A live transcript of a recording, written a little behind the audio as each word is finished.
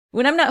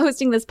When I'm not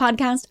hosting this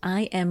podcast,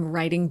 I am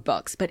writing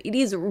books, but it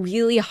is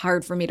really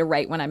hard for me to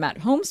write when I'm at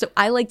home, so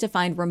I like to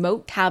find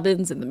remote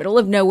cabins in the middle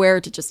of nowhere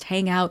to just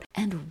hang out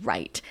and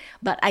write.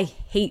 But I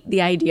hate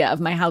the idea of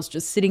my house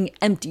just sitting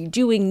empty,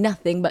 doing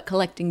nothing but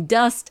collecting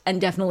dust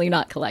and definitely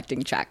not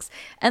collecting checks.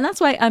 And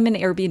that's why I'm an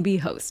Airbnb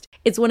host.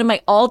 It's one of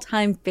my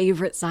all-time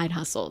favorite side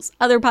hustles.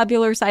 Other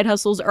popular side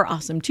hustles are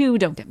awesome too,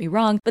 don't get me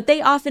wrong, but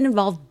they often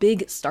involve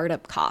big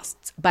startup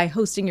costs. By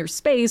hosting your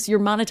space, you're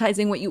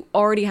monetizing what you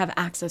already have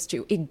access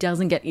to. It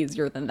doesn't get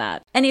easier than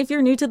that. And if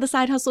you're new to the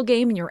side hustle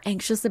game and you're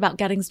anxious about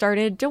getting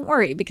started, don't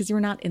worry, because you're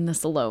not in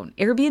this alone.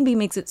 Airbnb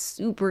makes it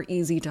super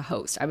easy to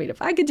host. I mean,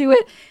 if I could do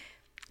it,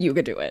 you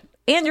could do it.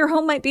 And your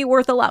home might be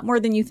worth a lot more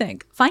than you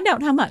think. Find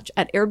out how much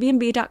at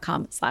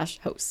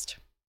airbnb.com/host.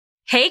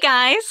 Hey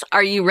guys,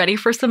 are you ready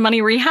for some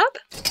money rehab?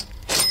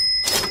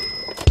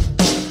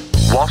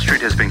 Wall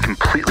Street has been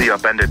completely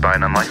upended by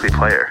an unlikely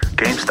player,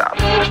 GameStop.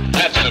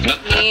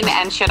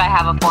 And should I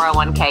have a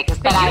 401k? Because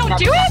then you don't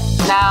do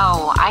it?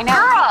 No, I know.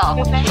 Girl!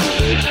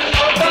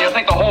 You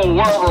think the whole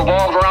world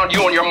revolves around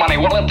you and your money?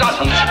 Well, it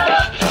doesn't.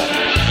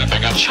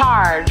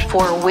 Charge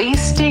for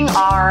wasting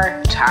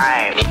our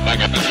time.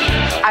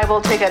 I will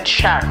take a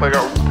check like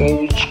a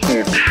old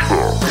school check.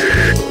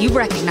 You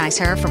recognize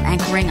her from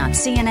anchoring on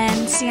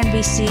CNN,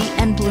 CNBC,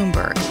 and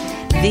Bloomberg.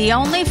 The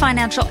only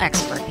financial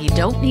expert you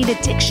don't need a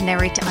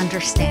dictionary to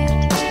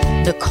understand,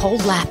 Nicole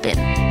Lapin.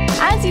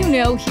 As you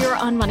know, here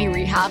on Money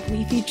Rehab,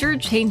 we feature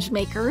change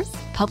makers,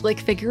 public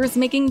figures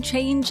making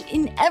change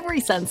in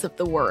every sense of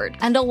the word,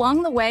 and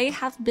along the way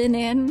have been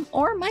in,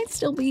 or might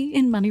still be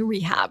in, money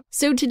rehab.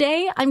 So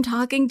today, I'm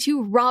talking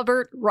to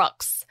Robert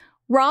Rooks.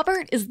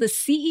 Robert is the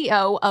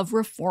CEO of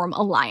Reform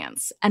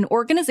Alliance, an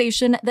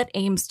organization that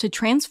aims to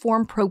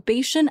transform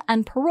probation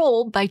and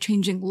parole by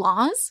changing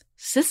laws,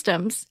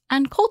 systems,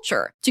 and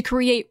culture to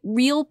create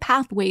real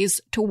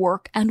pathways to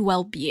work and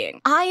well-being.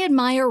 I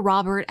admire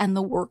Robert and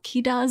the work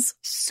he does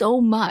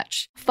so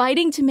much.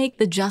 Fighting to make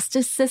the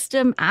justice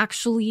system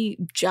actually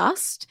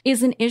just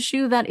is an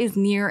issue that is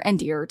near and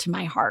dear to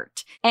my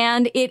heart.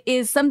 And it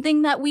is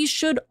something that we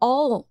should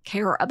all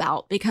care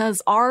about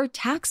because our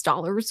tax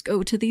dollars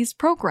go to these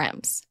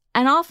programs.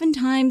 And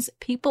oftentimes,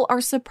 people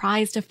are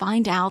surprised to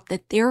find out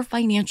that they're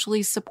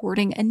financially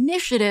supporting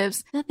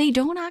initiatives that they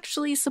don't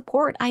actually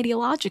support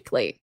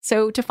ideologically.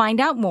 So to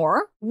find out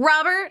more,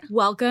 Robert,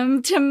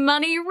 welcome to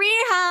Money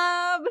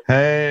Rehab.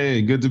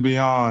 Hey, good to be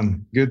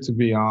on. Good to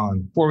be on.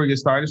 Before we get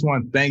started, I just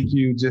want to thank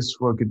you just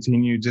for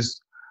continuing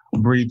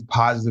breathe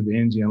positive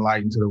energy and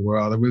light into the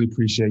world. I really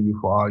appreciate you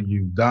for all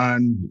you've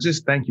done.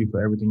 Just thank you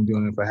for everything you're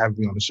doing and for having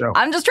me on the show.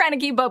 I'm just trying to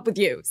keep up with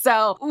you.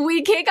 So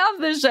we kick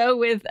off the show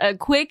with a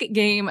quick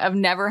game of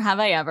Never Have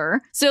I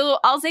Ever. So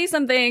I'll say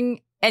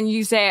something and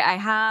you say I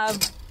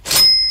have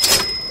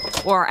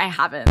or I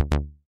haven't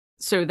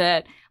so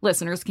that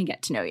listeners can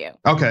get to know you.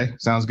 Okay,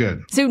 sounds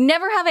good. So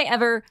never have I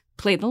ever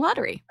played the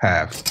lottery.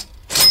 Have.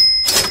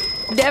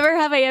 Never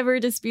have I ever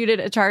disputed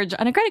a charge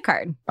on a credit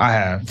card. I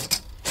have.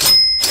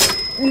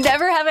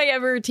 Never have I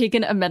ever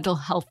taken a mental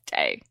health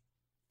day.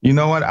 You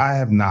know what? I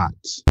have not.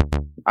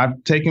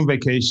 I've taken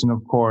vacation,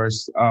 of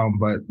course,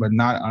 but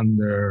not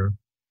under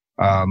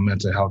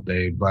mental health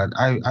day. But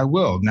I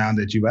will now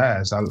that you've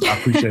asked. I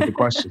appreciate the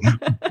question.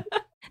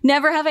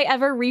 Never have I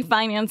ever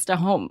refinanced a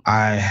home.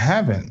 I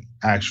haven't,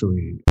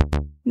 actually.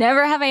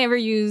 Never have I ever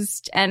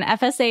used an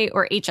FSA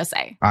or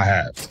HSA. I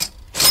have.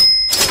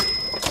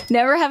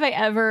 Never have I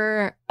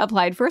ever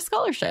applied for a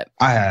scholarship.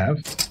 I have.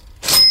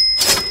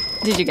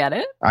 Did you get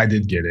it? I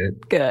did get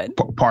it. Good.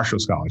 Partial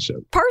scholarship.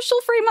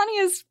 Partial free money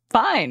is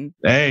fine.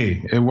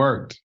 Hey, it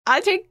worked. I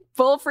take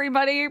full free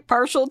money,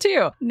 partial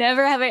too.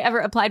 Never have I ever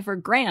applied for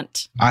a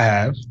grant. I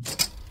have.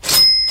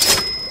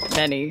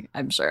 Many,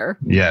 I'm sure.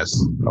 Yes.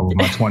 Over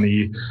my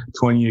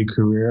 20-year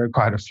career,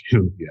 quite a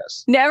few,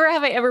 yes. Never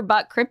have I ever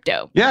bought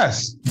crypto.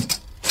 Yes.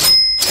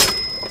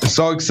 It's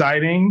so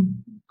exciting.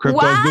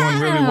 Crypto's doing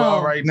really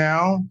well right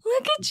now.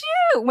 Look at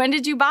you. When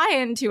did you buy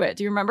into it?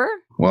 Do you remember?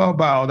 Well,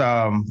 about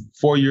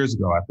 4 years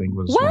ago, I think,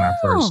 was when I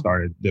first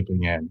started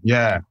dipping in.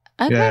 Yeah.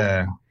 Okay.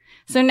 Yeah.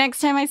 So next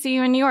time I see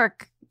you in New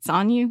York, it's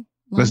on you.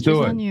 Let's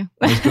do it. On you.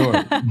 Let's do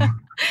it.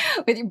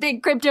 With your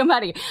big crypto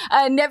money.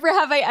 Never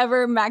have I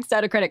ever maxed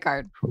out a credit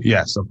card.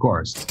 Yes, of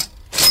course.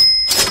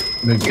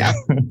 Yeah.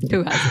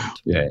 Who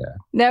hasn't? Yeah.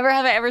 Never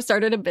have I ever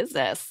started a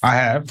business. I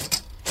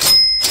have.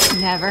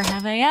 Never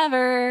have I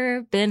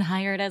ever been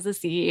hired as a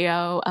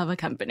CEO of a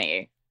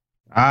company.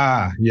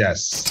 Ah,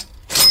 yes.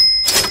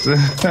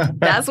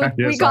 That's what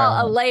Yes, we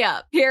call a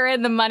layup here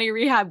in the Money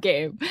Rehab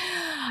game.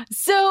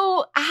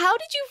 So how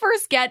did you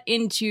first get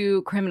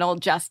into criminal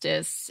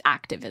justice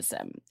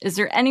activism? Is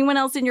there anyone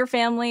else in your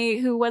family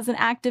who was an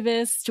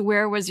activist?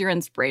 Where was your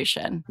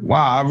inspiration?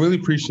 Wow, I really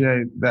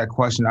appreciate that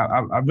question.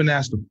 I've been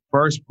asked the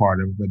first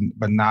part of it,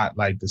 but not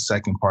like the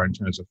second part in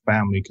terms of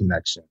family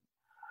connection.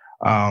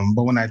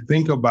 But when I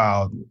think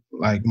about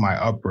like my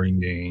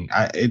upbringing,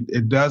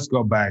 it does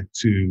go back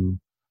to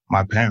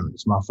my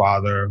parents. My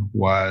father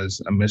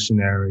was a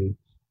missionary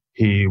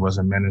He was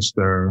a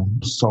minister.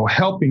 So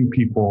helping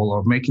people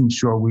or making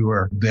sure we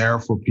were there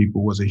for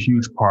people was a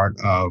huge part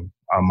of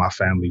my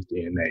family's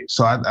DNA.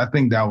 So I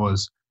think that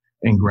was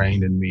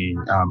ingrained in me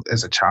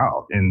as a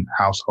child in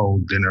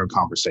household dinner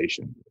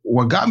conversation.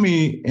 What got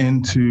me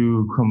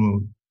into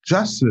criminal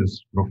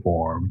justice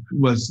reform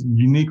was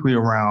uniquely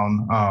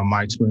around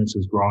my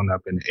experiences growing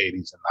up in the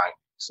 80s and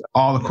 90s.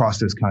 All across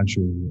this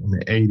country in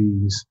the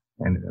 80s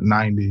and the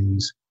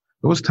 90s,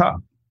 it was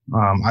tough.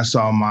 I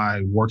saw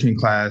my working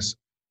class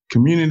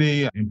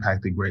community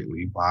impacted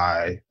greatly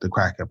by the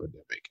crack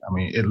epidemic. I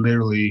mean, it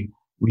literally,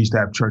 we used to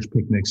have church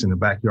picnics in the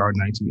backyard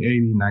in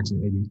 1980,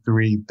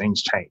 1983,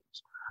 things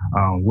changed.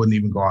 Wouldn't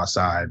even go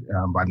outside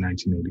by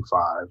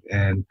 1985.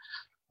 And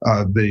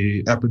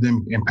the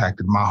epidemic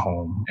impacted my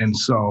home. And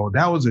so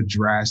that was a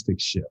drastic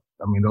shift.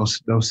 I mean,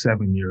 those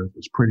 7 years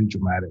was pretty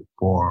dramatic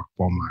for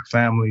my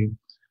family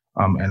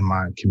and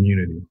my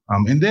community.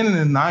 And then in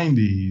the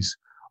 90s,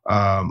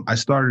 I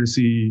started to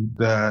see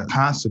the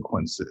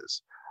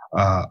consequences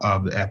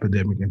of the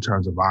epidemic in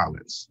terms of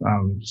violence.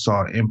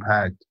 Saw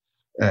impact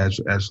as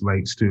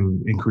relates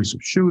to increase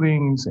of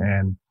shootings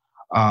and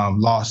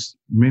lost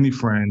many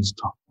friends,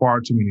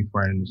 far too many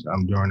friends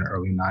during the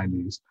early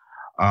 90s.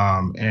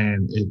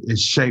 And it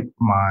shaped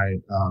my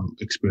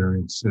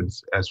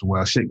experiences as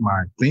well, shaped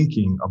my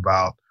thinking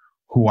about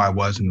who I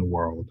was in the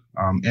world.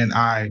 And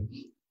I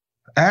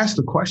asked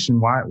the question,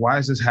 why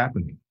is this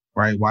happening,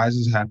 right? Why is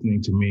this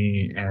happening to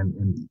me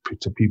and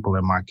to people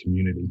in my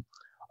community?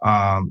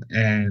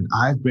 And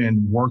I've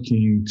been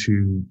working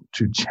to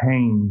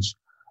change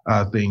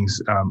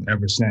things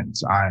ever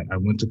since. I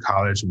went to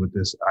college with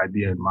this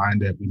idea in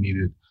mind that we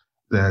needed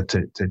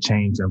to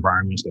change the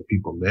environments that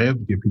people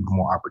live, give people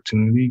more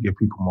opportunity, give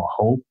people more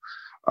hope,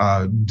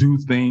 do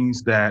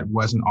things that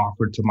wasn't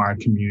offered to my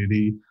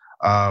community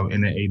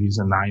in the 80s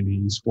and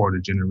 90s for the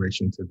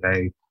generation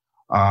today.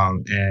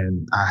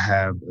 And I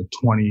have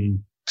a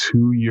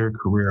 22-year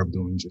career of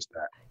doing just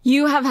that.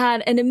 You have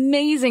had an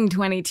amazing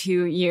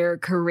 22-year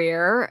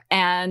career,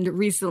 and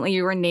recently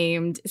you were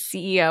named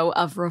CEO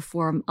of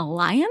Reform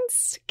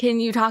Alliance. Can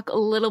you talk a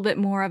little bit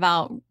more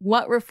about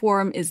what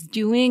Reform is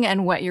doing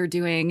and what you're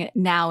doing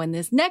now in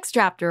this next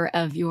chapter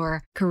of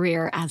your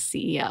career as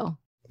CEO?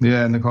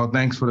 Yeah, Nicole,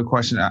 thanks for the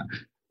question.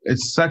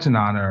 It's such an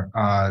honor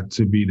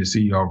to be the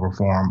CEO of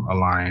Reform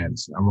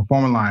Alliance.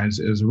 Reform Alliance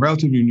is a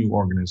relatively new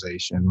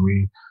organization.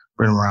 We've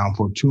been around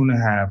for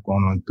 2.5,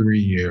 going on 3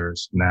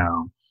 years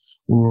now.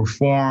 We were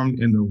formed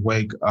in the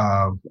wake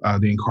of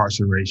the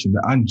incarceration,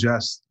 the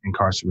unjust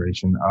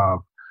incarceration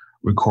of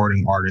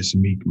recording artist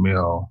Meek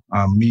Mill.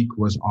 Meek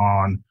was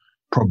on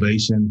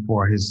probation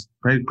for his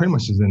pretty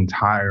much his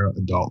entire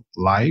adult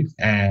life,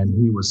 and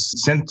he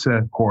was sent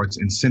to courts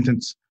and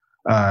sentenced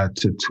to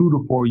 2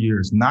 to 4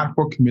 years, not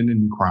for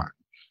committing a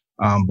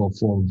crime, but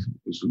for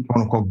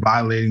quote unquote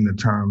violating the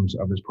terms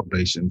of his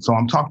probation. So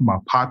I'm talking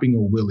about popping a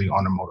wheelie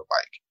on a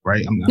motorbike.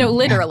 Right?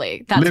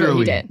 Literally. That's what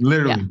he did.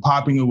 Literally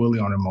popping a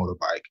wheelie on a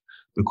motorbike.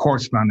 The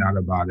courts found out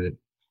about it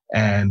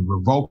and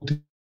revoked him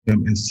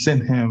and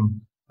sent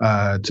him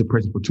to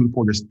prison for 2 to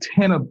 4 years,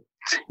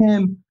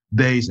 10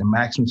 days in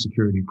maximum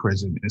security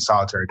prison in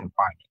solitary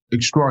confinement.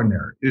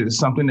 Extraordinary. It's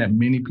something that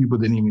many people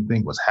didn't even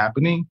think was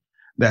happening,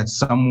 that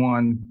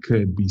someone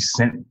could be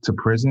sent to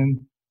prison,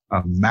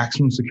 a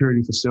maximum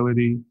security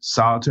facility,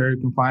 solitary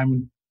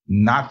confinement,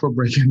 not for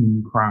breaking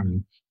any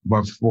crime,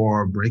 but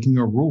for breaking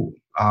a rule.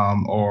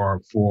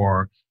 Or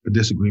for a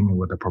disagreement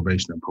with a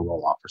probation and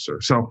parole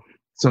officer. So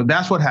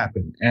that's what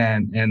happened.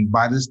 And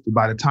by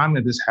the time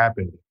that this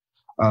happened,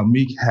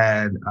 Meek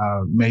had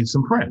made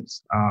some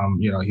friends.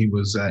 He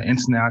was an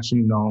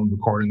internationally known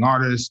recording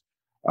artist,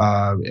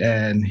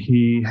 and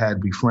he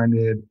had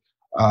befriended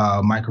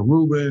Michael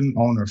Rubin,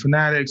 owner of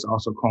Fanatics,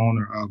 also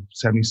co-owner of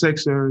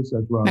 76ers,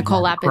 as well Nicole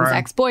as Lapin's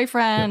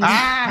ex-boyfriend,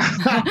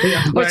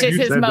 which is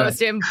his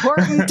most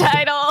important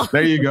title.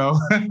 There you go.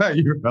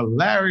 You're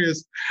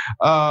hilarious.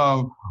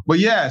 But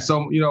yeah,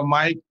 so,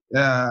 Mike,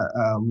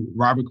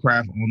 Robert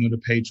Kraft, owner of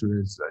the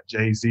Patriots,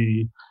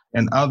 Jay-Z,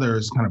 and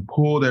others kind of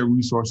pull their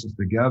resources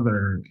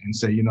together and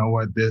say, you know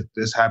what,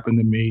 this happened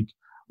to Meek.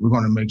 We're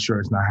going to make sure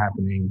it's not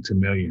happening to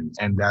millions.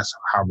 And that's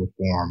how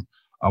Reform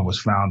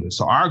was founded.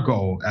 So our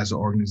goal as an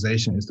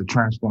organization is to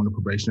transform the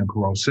probation and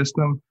parole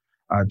system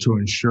to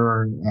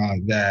ensure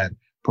that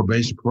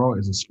probation parole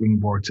is a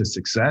springboard to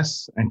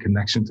success and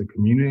connection to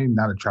community,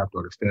 not a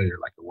trapdoor to failure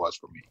like it was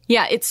for me.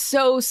 Yeah, it's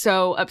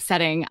so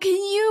upsetting. Can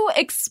you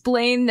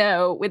explain,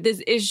 though, with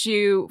this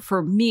issue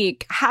for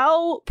Meek,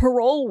 how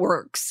parole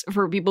works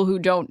for people who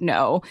don't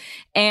know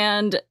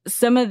and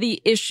some of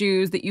the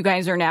issues that you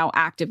guys are now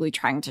actively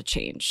trying to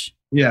change?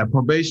 Yeah,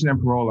 probation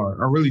and parole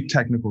are really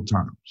technical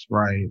terms,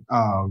 right?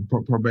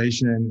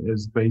 Probation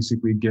is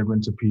basically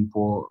given to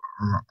people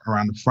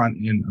around the front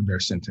end of their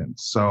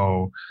sentence.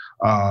 So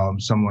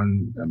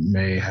someone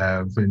may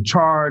have been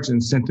charged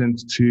and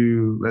sentenced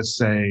to, let's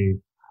say,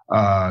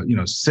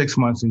 6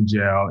 months in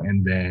jail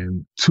and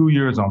then 2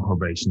 years on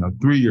probation or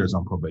 3 years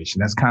on probation.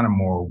 That's kind of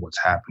more what's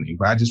happening.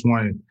 But I just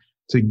wanted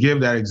to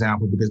give that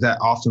example because that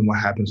often what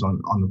happens on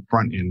the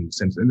front end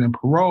sense. And then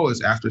parole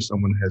is after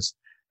someone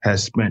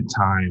has spent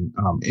time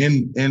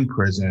in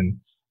prison,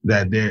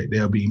 that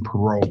they're being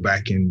paroled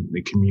back in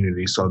the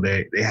community. So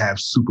they have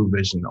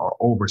supervision or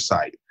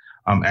oversight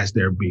as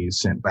they're being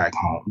sent back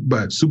home.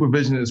 But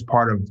supervision is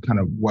part of kind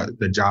of what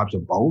the jobs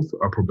of both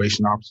are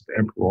probation officers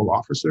and parole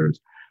officers.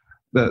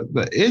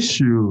 The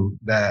issue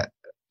that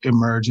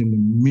emerged in the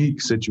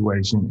Meek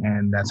situation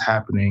and that's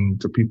happening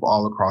to people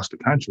all across the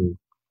country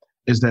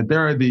is that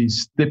there are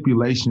these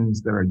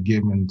stipulations that are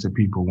given to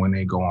people when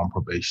they go on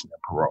probation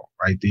and parole,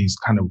 right? These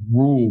kind of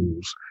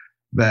rules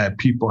that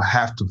people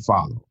have to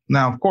follow.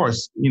 Now, of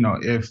course,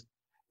 if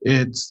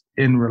it's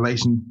in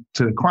relation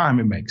to the crime,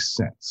 it makes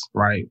sense,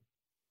 right?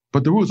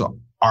 But the rules are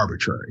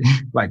arbitrary,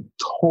 like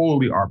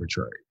totally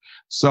arbitrary.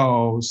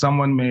 So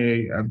someone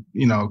may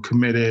have,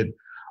 committed,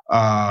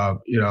 a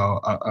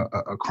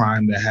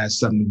crime that has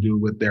something to do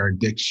with their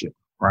addiction,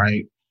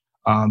 right?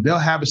 They'll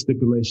have a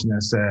stipulation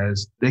that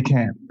says they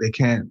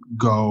can't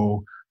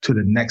go to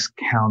the next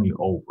county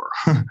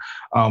over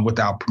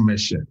without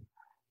permission.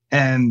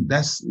 And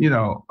that's,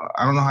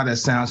 I don't know how that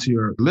sounds to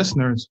your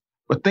listeners,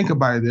 but think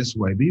about it this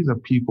way. These are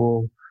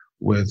people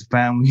with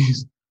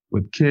families,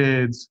 with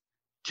kids.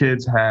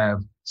 Kids have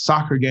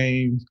soccer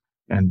games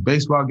and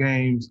baseball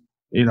games,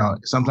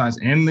 sometimes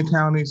in the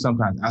county,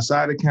 sometimes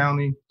outside the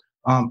county.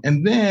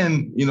 And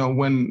then,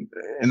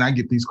 and I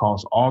get these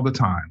calls all the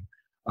time,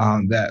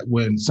 that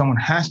when someone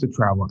has to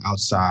travel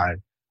outside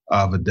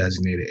of a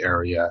designated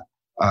area,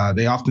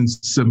 they often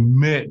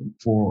submit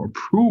for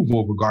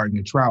approval regarding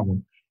their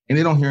travel, and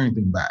they don't hear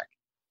anything back.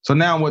 So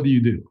now what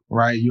do,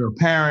 right? You're a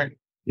parent,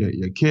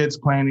 your kid's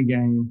playing a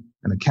game,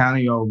 and the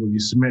county over, you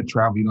submit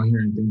travel, you don't hear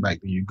anything back.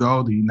 Do you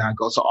go? Do you not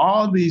go? So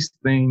all these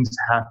things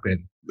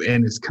happen,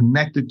 and it's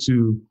connected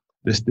to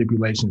the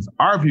stipulations.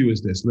 Our view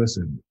is this: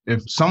 listen,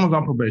 if someone's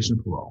on probation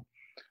or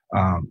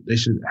parole, they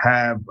should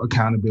have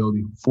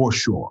accountability for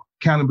sure.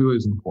 Accountability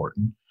is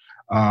important,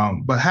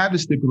 but have the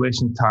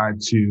stipulation tied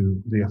to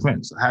the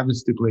offense. Have the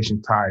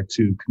stipulation tied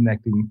to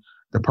connecting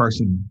the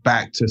person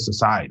back to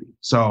society.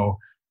 So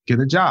get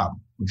a job.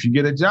 If you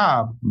get a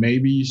job,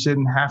 maybe you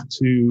shouldn't have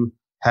to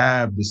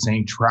have the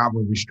same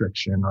travel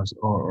restriction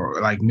or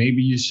like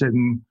maybe you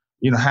shouldn't,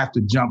 have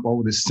to jump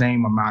over the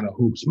same amount of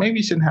hoops. Maybe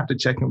you shouldn't have to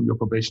check in with your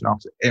probation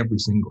officer every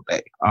single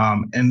day.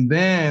 And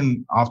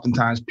then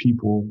oftentimes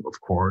people,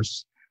 of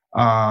course,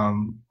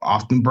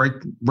 often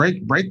break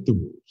the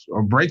rules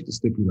or break the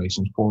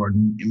stipulations for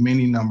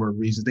many number of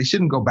reasons. They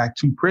shouldn't go back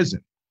to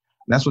prison.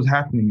 That's what's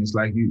happening. It's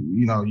like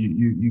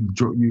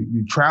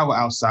you travel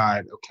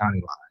outside of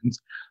county lines.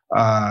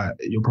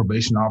 Your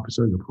probation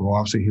officer, your parole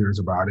officer hears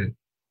about it.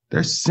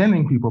 They're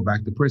sending people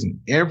back to prison.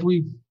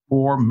 Every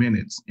 4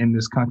 minutes in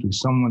this country,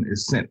 someone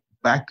is sent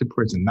back to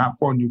prison, not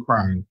for a new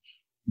crime,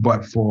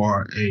 but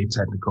for a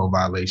technical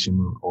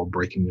violation or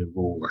breaking a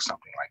rule or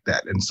something like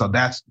that. And so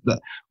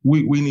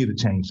we need to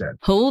change that.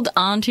 Hold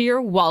on to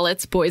your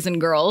wallets, boys and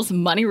girls.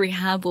 Money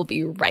Rehab will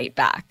be right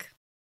back.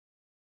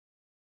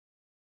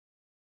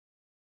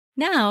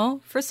 Now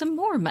for some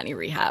more Money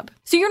Rehab.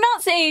 So you're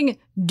not saying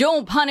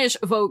don't punish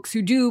folks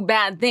who do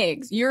bad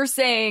things. You're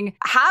saying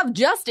have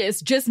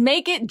justice, just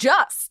make it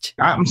just.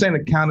 I'm saying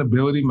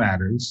accountability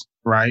matters,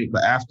 right?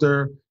 But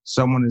after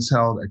someone is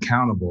held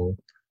accountable,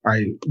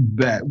 right,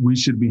 that we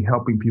should be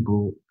helping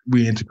people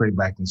reintegrate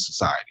back in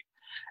society.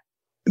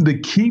 The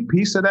key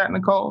piece of that,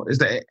 Nicole, is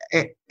that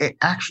it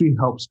actually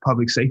helps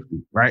public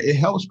safety, right? It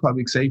helps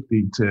public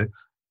safety to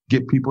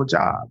get people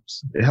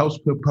jobs. It helps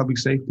public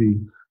safety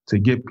to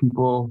get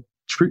people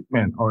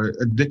treatment or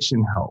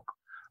addiction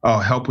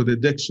help with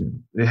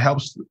addiction. It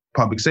helps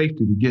public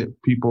safety to get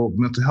people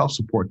mental health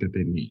support that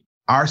they need.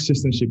 Our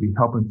system should be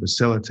helping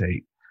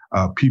facilitate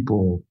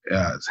people's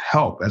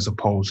help as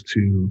opposed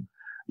to,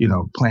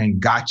 playing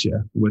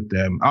gotcha with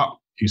them. Oh,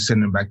 you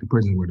send them back to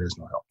prison where there's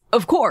no help.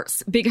 Of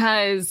course,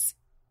 because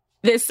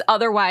this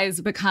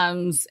otherwise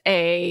becomes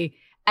a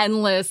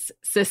endless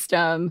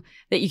system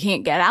that you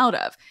can't get out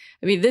of.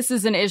 I mean, this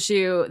is an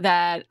issue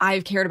that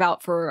I've cared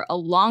about for a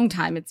long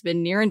time. It's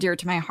been near and dear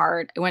to my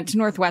heart. I went to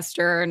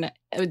Northwestern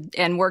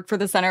and worked for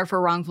the Center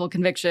for Wrongful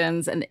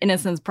Convictions and the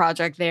Innocence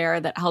Project there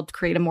that helped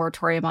create a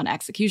moratorium on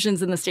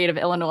executions in the state of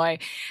Illinois.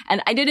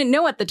 And I didn't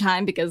know at the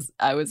time because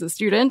I was a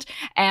student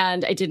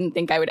and I didn't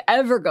think I would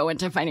ever go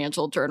into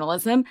financial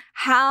journalism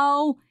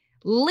how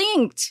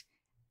linked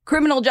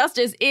criminal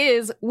justice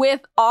is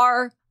with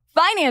our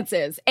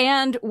finances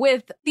and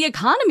with the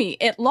economy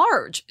at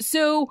large.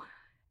 So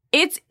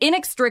it's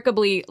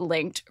inextricably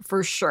linked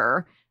for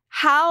sure.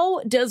 How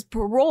does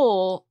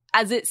parole,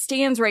 as it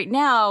stands right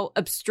now,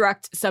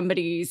 obstruct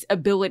somebody's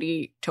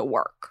ability to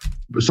work?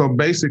 So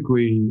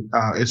basically,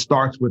 it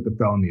starts with the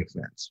felony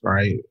offense,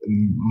 right?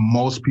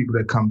 Most people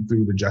that come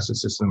through the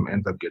justice system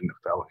end up getting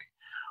a felony.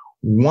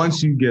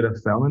 Once you get a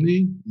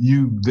felony,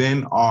 you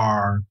then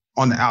are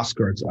on the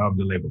outskirts of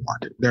the labor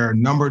market. There are a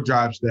number of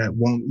jobs that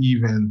won't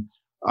even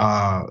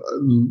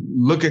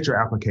look at your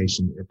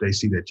application if they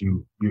see that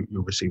you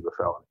received a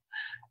felony.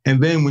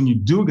 And then when you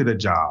do get a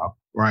job,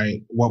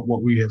 right,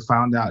 what we have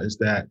found out is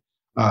that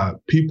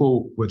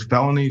People with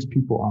felonies,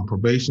 people on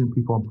probation,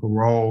 people on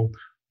parole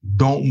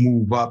don't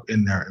move up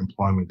in their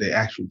employment. They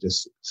actually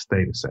just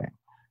stay the same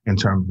in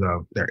terms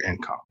of their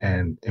income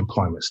and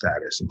employment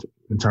status,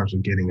 in terms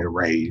of getting a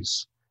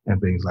raise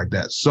and things like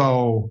that.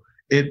 So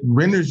it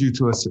renders you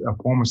to a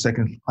form of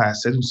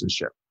second-class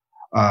citizenship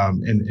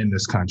in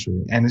this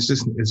country, and it's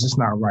just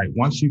not right.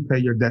 Once you pay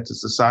your debt to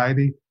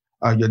society,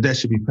 your debt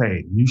should be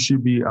paid. You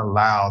should be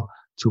allowed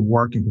to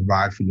work and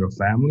provide for your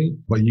family,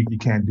 but you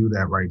can't do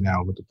that right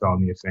now with the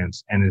felony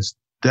offense, and it's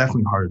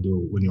definitely hard to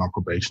do when you're on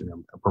probation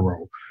and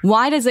parole.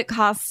 Why does it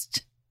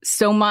cost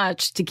so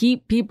much to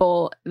keep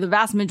people, the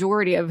vast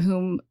majority of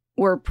whom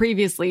were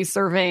previously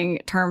serving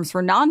terms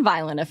for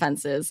nonviolent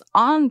offenses,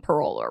 on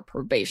parole or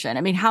probation?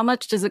 I mean, how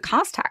much does it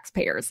cost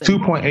taxpayers?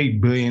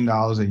 $2.8 billion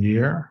a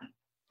year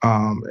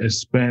is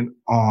spent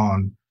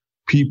on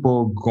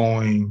people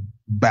going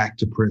back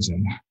to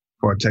prison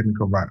for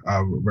technical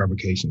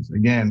revocations.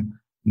 Again,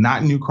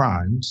 not new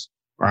crimes,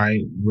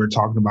 right? We're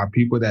talking about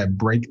people that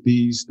break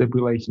these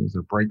stipulations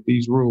or break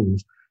these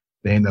rules.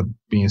 They end up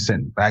being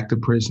sent back to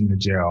prison or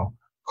jail,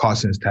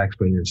 costing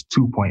taxpayers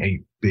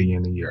 $2.8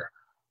 billion a year.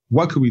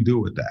 What could we do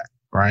with that,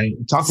 right?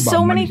 Talk about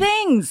so many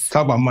things.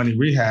 Talk about money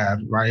rehab,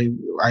 right?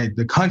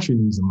 The country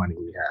needs the money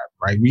rehab,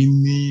 right? We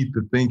need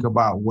to think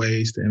about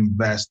ways to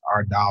invest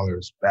our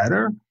dollars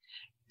better.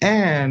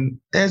 And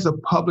there's a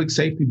public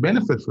safety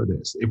benefit for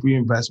this. If we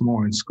invest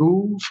more in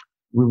schools,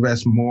 we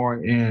invest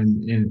more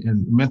in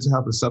mental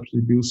health and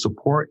substance abuse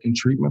support and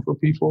treatment for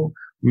people.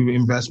 We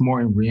invest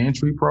more in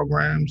reentry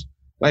programs.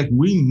 Like,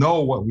 we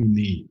know what we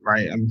need,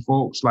 right? I mean,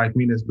 folks like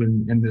me that's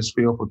been in this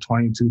field for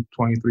 22,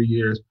 23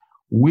 years,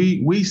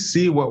 we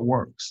see what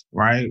works,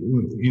 right?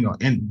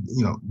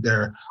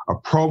 There are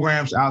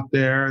programs out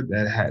there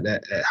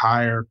that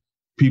hire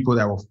people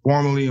that were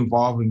formerly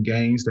involved in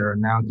gangs that are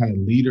now kind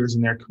of leaders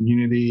in their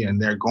community, and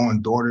they're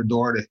going door to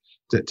door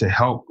to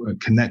help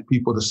connect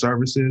people to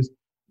services.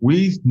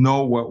 We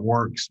know what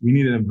works. We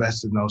need to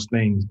invest in those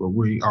things, but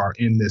we are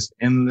in this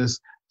endless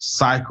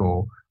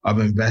cycle of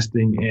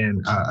investing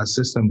in a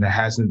system that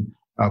hasn't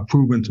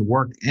proven to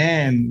work,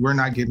 and we're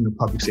not getting the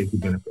public safety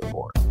benefit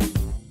for it.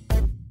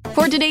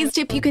 For today's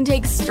tip, you can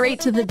take straight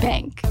to the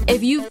bank.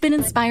 If you've been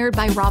inspired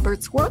by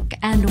Robert's work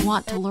and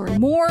want to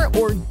learn more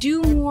or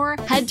do more,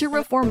 head to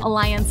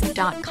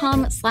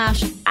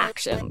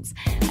reformalliance.com/actions.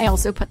 I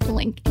also put the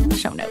link in the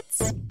show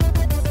notes.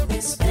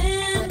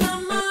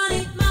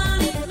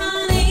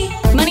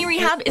 Money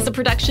Rehab is a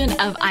production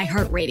of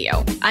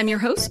iHeartRadio. I'm your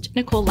host,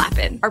 Nicole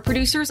Lappin. Our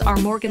producers are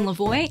Morgan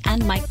Lavoie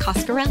and Mike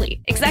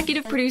Coscarelli.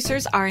 Executive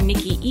producers are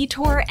Nikki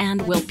Etor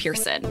and Will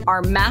Pearson.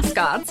 Our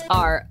mascots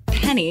are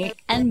Penny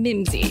and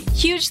Mimsy.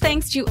 Huge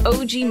thanks to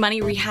OG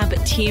Money Rehab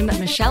team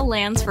Michelle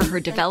Lands for her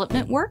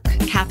development work,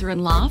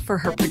 Catherine Law for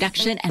her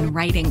production and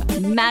writing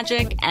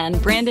magic,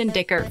 and Brandon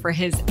Dicker for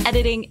his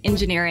editing,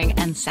 engineering,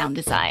 and sound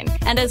design.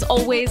 And as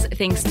always,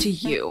 thanks to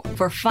you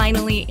for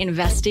finally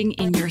investing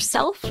in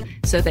yourself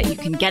so that you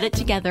can get it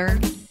together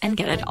and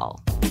get it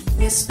all.